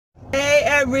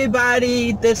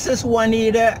everybody, this is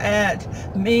Juanita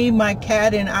at Me, My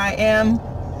Cat, and I Am.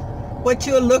 What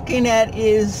you're looking at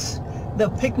is the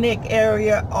picnic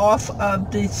area off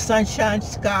of the Sunshine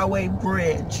Skyway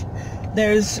Bridge.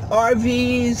 There's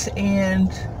RVs and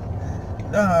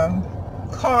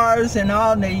cars and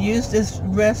all, and they use this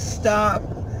rest stop.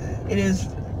 It is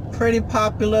pretty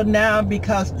popular now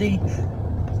because the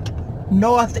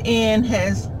north end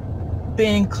has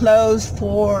been closed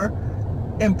for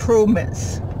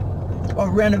improvements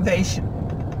or renovation.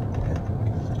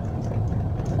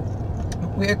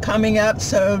 We're coming up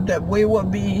so that we will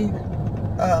be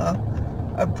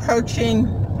approaching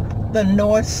the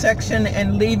north section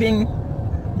and leaving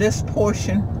this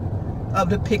portion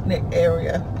of the picnic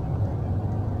area.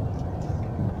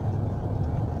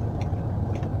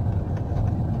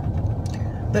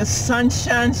 The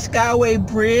Sunshine Skyway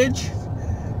Bridge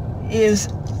is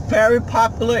very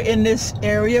popular in this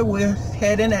area. We're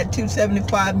heading at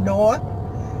 275 North.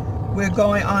 We're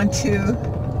going onto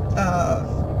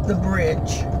the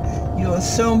bridge. You'll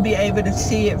soon be able to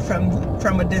see it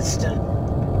from a distance.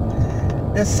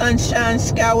 The Sunshine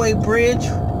Skyway Bridge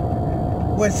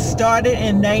was started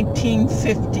in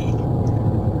 1950,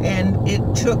 and it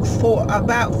took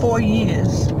about 4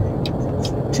 years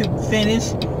to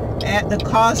finish at the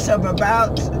cost of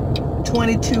about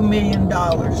 $22 million.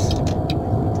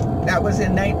 That was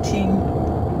in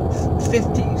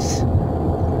 1950s.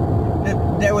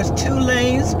 There was 2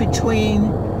 lanes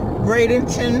between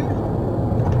Bradenton.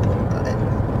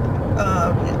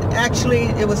 Actually,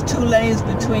 it was 2 lanes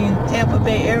between Tampa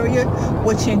Bay area,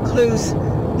 which includes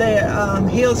the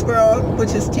Hillsborough,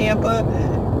 which is Tampa,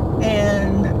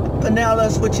 and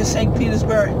Pinellas, which is St.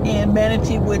 Petersburg, and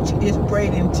Manatee, which is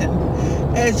Bradenton.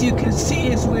 As you can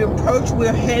see, as we approach,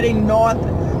 we're heading north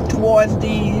towards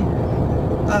the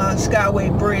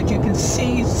Skyway Bridge. You can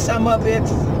see some of it,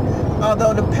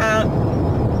 although the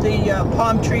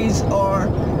palm trees are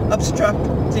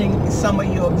obstructing some of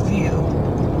your view.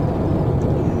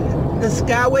 The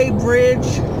Skyway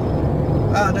Bridge,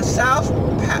 the south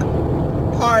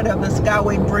part of the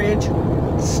Skyway Bridge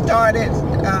started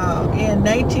in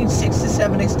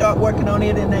 1967. They started working on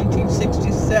it in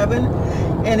 1967,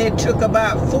 and it took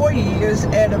about 4 years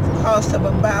at a cost of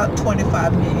about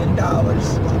 $25 million.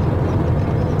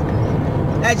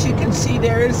 As you can see,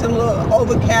 there is a little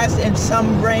overcast and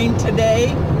some rain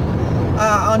today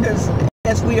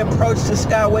as we approach the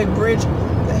Skyway Bridge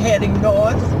heading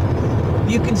north.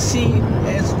 You can see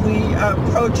as we are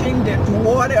approaching that the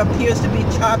water appears to be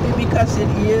choppy because it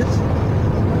is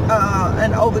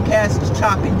an overcast,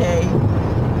 choppy day.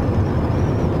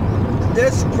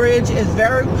 This bridge is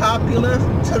very popular.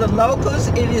 To the locals,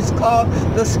 it is called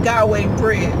the Skyway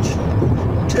Bridge.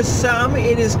 To some,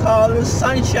 it is called the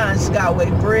Sunshine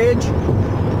Skyway Bridge,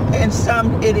 and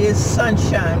some it is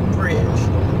Sunshine Bridge.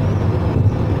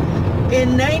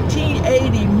 In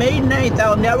 1980, May 9th,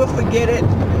 I'll never forget it,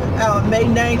 May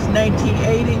 9th,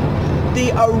 1980,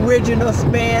 the original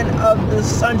span of the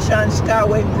Sunshine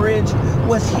Skyway Bridge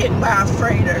was hit by a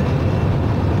freighter.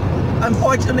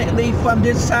 Unfortunately, from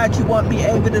this side, you won't be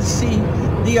able to see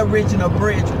the original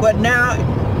bridge, but now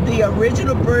the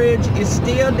original bridge is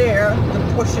still there.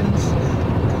 The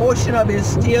portion of it is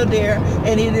still there,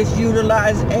 and it is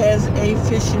utilized as a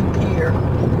fishing pier.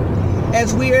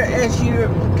 As you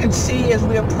can see, as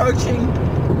we're approaching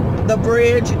the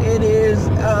bridge, it is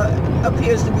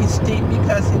appears to be steep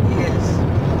because it is.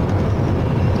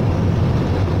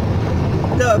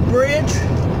 The bridge,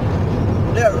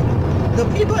 the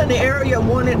people in the area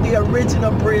wanted the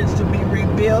original bridge to be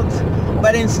rebuilt,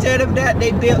 but instead of that,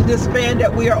 they built the span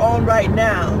that we are on right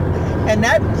now. And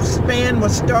that span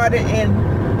was started in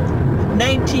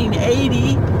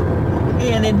 1980,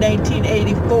 and in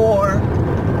 1984,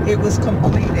 it was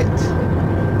completed.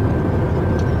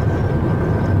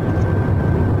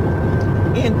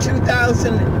 In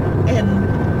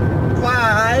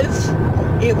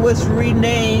 2005, it was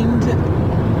renamed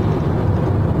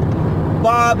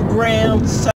Bob Graham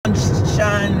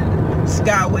Sunshine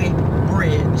Skyway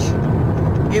Bridge.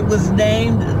 It was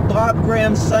named Bob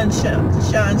Graham Sunshine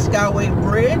Skyway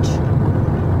Bridge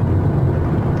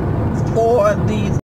for the